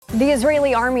The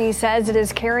Israeli army says it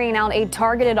is carrying out a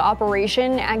targeted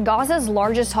operation at Gaza's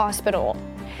largest hospital.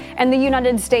 And the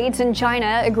United States and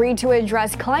China agreed to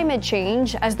address climate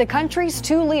change as the country's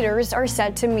two leaders are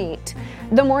set to meet.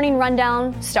 The Morning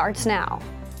Rundown starts now.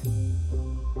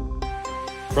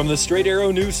 From the Straight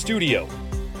Arrow News Studio,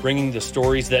 bringing the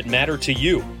stories that matter to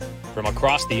you from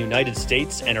across the United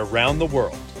States and around the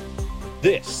world.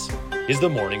 This is the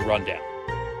Morning Rundown.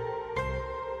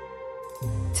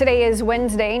 Today is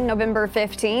Wednesday, November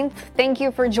 15th. Thank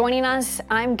you for joining us.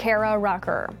 I'm Kara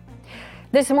Rucker.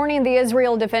 This morning, the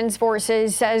Israel Defense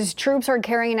Forces says troops are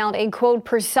carrying out a, quote,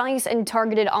 precise and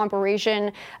targeted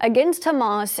operation against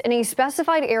Hamas in a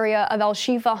specified area of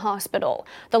Al-Shifa Hospital,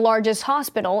 the largest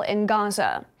hospital in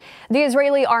Gaza. The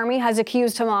Israeli army has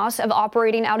accused Hamas of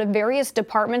operating out of various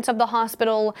departments of the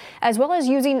hospital, as well as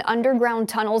using underground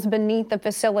tunnels beneath the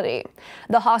facility.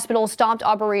 The hospital stopped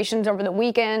operations over the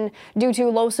weekend due to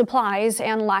low supplies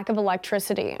and lack of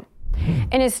electricity.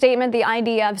 In a statement, the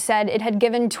IDF said it had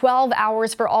given 12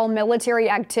 hours for all military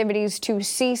activities to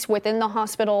cease within the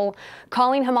hospital,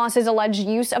 calling Hamas's alleged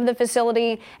use of the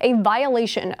facility a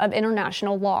violation of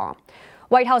international law.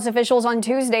 White House officials on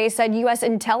Tuesday said U.S.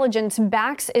 intelligence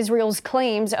backs Israel's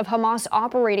claims of Hamas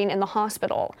operating in the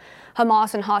hospital.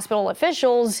 Hamas and hospital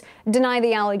officials deny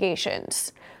the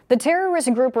allegations. The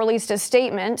terrorist group released a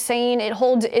statement saying it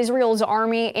holds Israel's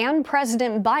army and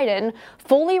President Biden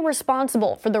fully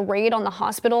responsible for the raid on the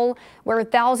hospital, where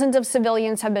thousands of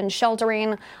civilians have been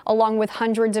sheltering, along with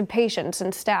hundreds of patients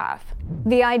and staff.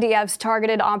 The IDF's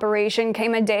targeted operation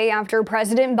came a day after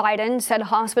President Biden said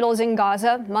hospitals in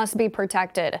Gaza must be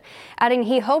protected, adding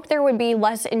he hoped there would be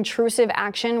less intrusive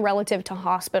action relative to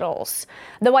hospitals.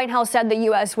 The White House said the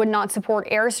U.S. would not support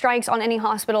airstrikes on any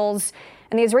hospitals,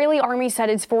 and the Israeli army said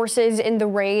its forces in the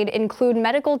raid include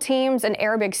medical teams and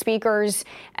Arabic speakers,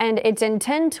 and its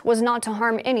intent was not to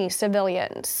harm any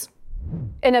civilians.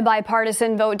 In a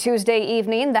bipartisan vote Tuesday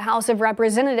evening, the House of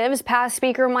Representatives passed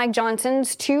Speaker Mike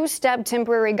Johnson's two-step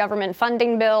temporary government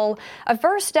funding bill, a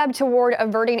first step toward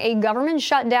averting a government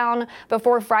shutdown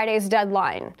before Friday's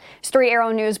deadline. Straight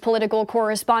Arrow News political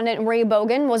correspondent Ray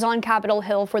Bogan was on Capitol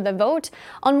Hill for the vote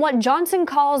on what Johnson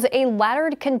calls a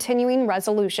laddered continuing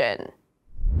resolution.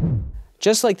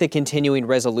 Just like the continuing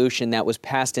resolution that was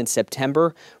passed in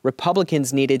September,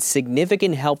 Republicans needed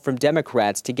significant help from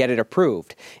Democrats to get it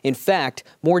approved. In fact,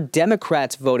 more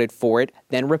Democrats voted for it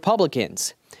than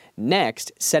Republicans.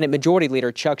 Next, Senate Majority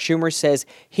Leader Chuck Schumer says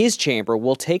his chamber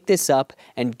will take this up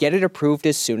and get it approved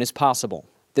as soon as possible.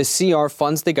 The CR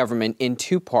funds the government in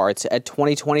two parts at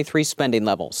 2023 spending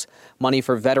levels. Money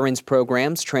for veterans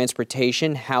programs,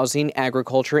 transportation, housing,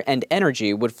 agriculture, and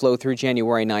energy would flow through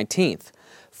January 19th.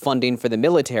 Funding for the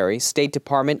military, State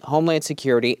Department, Homeland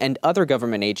Security, and other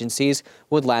government agencies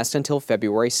would last until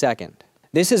February 2nd.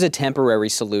 This is a temporary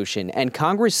solution, and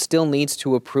Congress still needs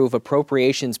to approve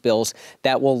appropriations bills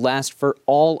that will last for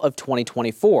all of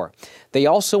 2024. They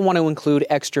also want to include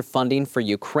extra funding for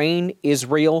Ukraine,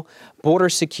 Israel, border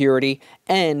security,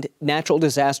 and natural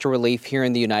disaster relief here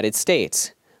in the United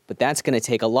States. But that's going to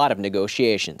take a lot of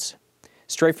negotiations.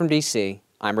 Straight from D.C.,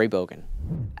 I'm Ray Bogan.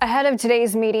 Ahead of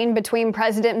today's meeting between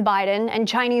President Biden and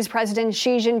Chinese President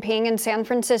Xi Jinping in San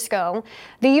Francisco,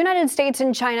 the United States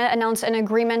and China announced an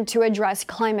agreement to address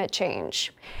climate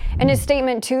change. In a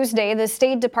statement Tuesday, the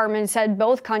State Department said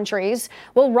both countries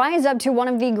will rise up to one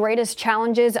of the greatest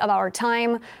challenges of our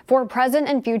time for present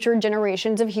and future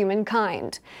generations of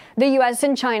humankind. The U.S.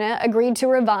 and China agreed to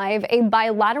revive a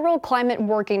bilateral climate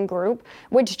working group,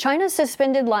 which China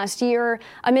suspended last year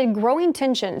amid growing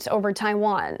tensions over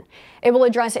Taiwan. It will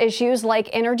address issues like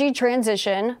energy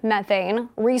transition, methane,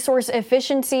 resource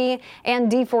efficiency, and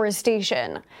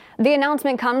deforestation. The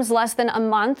announcement comes less than a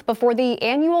month before the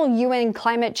annual UN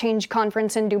Climate Change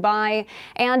Conference in Dubai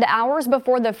and hours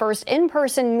before the first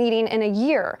in-person meeting in a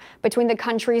year between the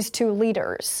country's two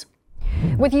leaders.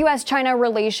 With U.S. China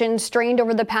relations strained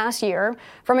over the past year,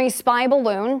 from a spy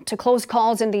balloon to close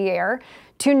calls in the air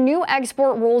to new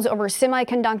export rules over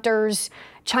semiconductors,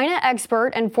 China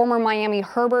expert and former Miami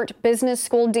Herbert Business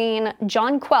School Dean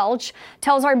John Quelch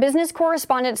tells our business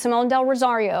correspondent Simone Del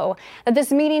Rosario that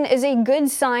this meeting is a good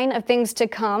sign of things to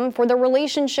come for the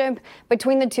relationship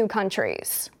between the two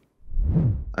countries.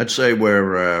 I'd say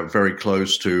we're very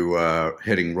close to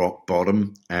hitting rock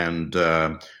bottom, and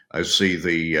I see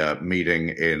the meeting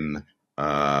in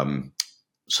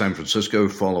San Francisco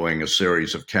following a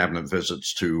series of cabinet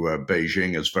visits to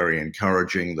Beijing is very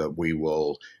encouraging. That we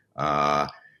will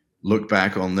look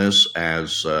back on this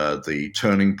as the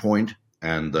turning point,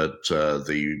 and that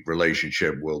the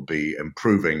relationship will be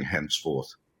improving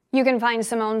henceforth. You can find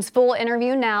Simone's full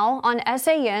interview now on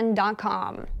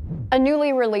SAN.com. A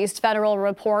newly released federal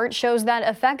report shows that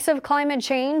effects of climate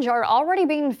change are already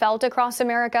being felt across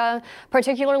America,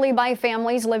 particularly by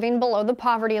families living below the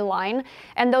poverty line,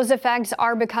 and those effects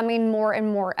are becoming more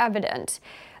and more evident.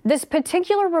 This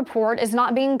particular report is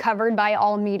not being covered by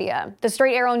all media. The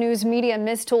Straight Arrow News media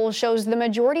mistool shows the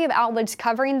majority of outlets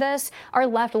covering this are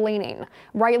left-leaning.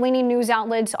 Right-leaning news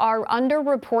outlets are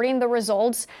underreporting the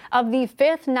results of the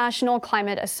 5th National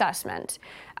Climate Assessment.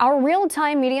 Our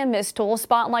real-time media mistool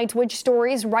spotlights which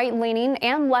stories right-leaning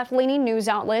and left-leaning news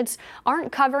outlets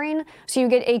aren't covering, so you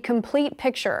get a complete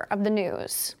picture of the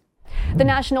news. The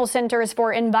National Centers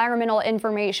for Environmental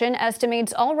Information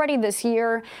estimates already this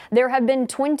year there have been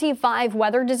 25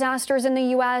 weather disasters in the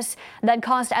U.S. that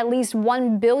cost at least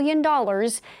 $1 billion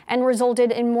and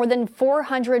resulted in more than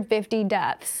 450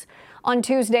 deaths. On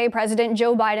Tuesday, President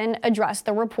Joe Biden addressed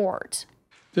the report.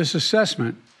 This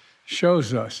assessment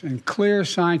shows us in clear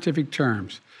scientific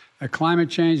terms that climate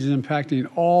change is impacting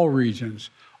all regions,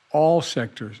 all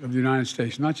sectors of the United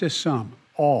States, not just some,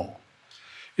 all.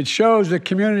 It shows that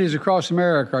communities across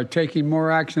America are taking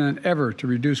more action than ever to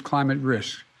reduce climate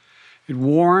risks. It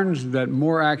warns that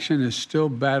more action is still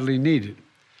badly needed.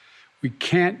 We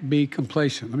can't be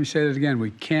complacent. Let me say that again.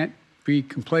 We can't be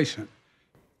complacent.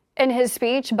 In his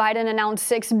speech, Biden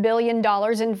announced $6 billion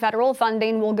in federal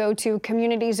funding will go to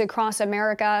communities across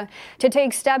America to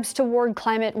take steps toward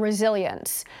climate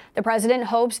resilience. The president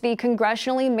hopes the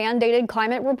congressionally mandated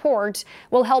climate report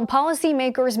will help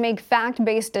policymakers make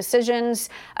fact-based decisions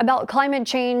about climate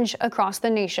change across the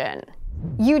nation.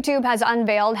 YouTube has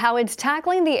unveiled how it's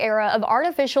tackling the era of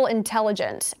artificial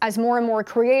intelligence as more and more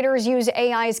creators use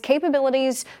AI's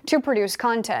capabilities to produce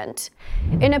content.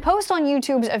 In a post on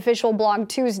YouTube's official blog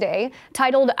Tuesday,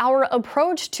 titled Our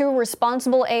Approach to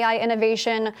Responsible AI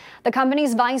Innovation, the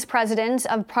company's vice president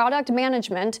of product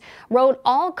management wrote,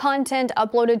 "All content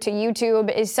uploaded to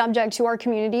YouTube is subject to our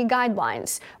community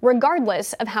guidelines,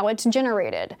 regardless of how it's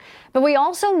generated. But we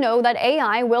also know that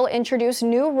AI will introduce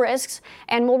new risks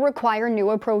and will require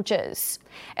new approaches.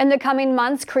 In the coming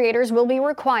months, creators will be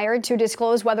required to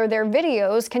disclose whether their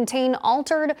videos contain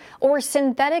altered or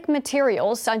synthetic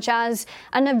materials, such as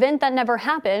an event that never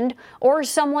happened or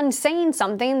someone saying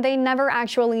something they never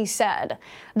actually said.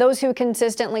 Those who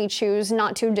consistently choose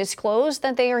not to disclose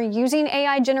that they are using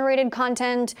AI-generated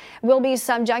content will be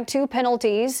subject to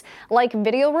penalties like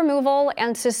video removal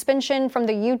and suspension from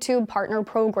the YouTube Partner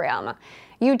Program.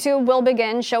 YouTube will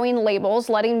begin showing labels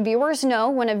letting viewers know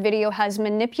when a video has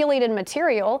manipulated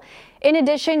material. In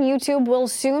addition, YouTube will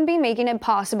soon be making it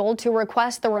possible to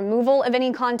request the removal of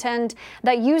any content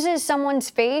that uses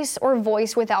someone's face or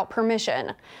voice without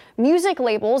permission. Music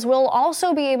labels will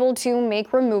also be able to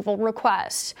make removal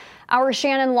requests. Our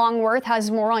Shannon Longworth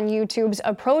has more on YouTube's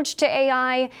approach to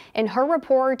AI in her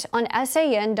report on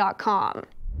SAN.com.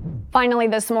 Finally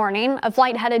this morning, a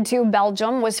flight headed to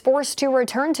Belgium was forced to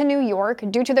return to New York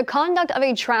due to the conduct of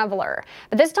a traveler.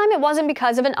 But this time it wasn't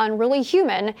because of an unruly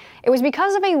human, it was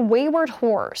because of a wayward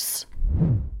horse.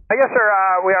 Yes,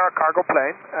 sir. We are a cargo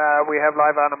plane. We have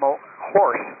live animal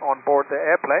horse on board the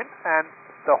airplane, and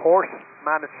the horse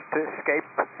managed to escape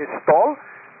his stall.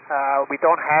 We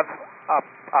don't have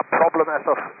a problem as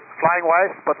of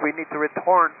flying-wise, but we need to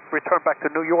return back to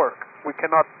New York. We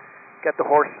cannot get the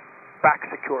horse back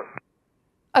secure.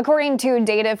 According to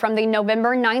data from the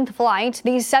November 9th flight,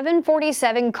 the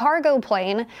 747 cargo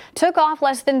plane took off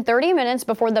less than 30 minutes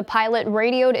before the pilot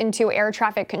radioed into air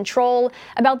traffic control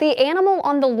about the animal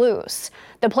on the loose.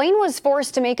 The plane was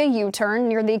forced to make a U-turn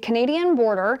near the Canadian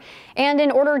border, and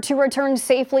in order to return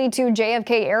safely to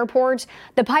JFK Airport,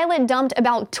 the pilot dumped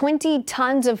about 20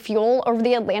 tons of fuel over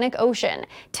the Atlantic Ocean,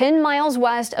 10 miles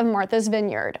west of Martha's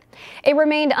Vineyard. It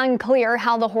remained unclear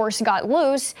how the horse got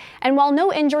loose, and while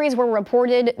no injuries were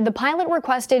reported, the pilot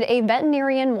requested a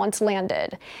veterinarian once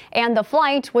landed, and the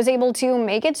flight was able to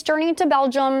make its journey to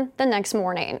Belgium the next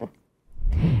morning.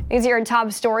 These are your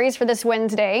top stories for this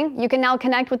Wednesday. You can now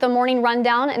connect with the Morning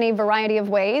Rundown in a variety of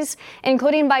ways,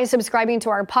 including by subscribing to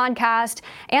our podcast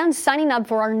and signing up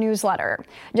for our newsletter.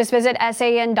 Just visit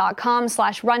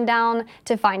san.com/rundown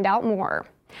to find out more.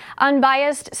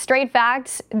 Unbiased, straight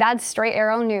facts, that's Straight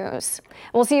Arrow News.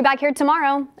 We'll see you back here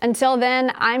tomorrow. Until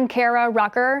then, I'm Kara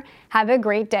Rucker. Have a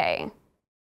great day.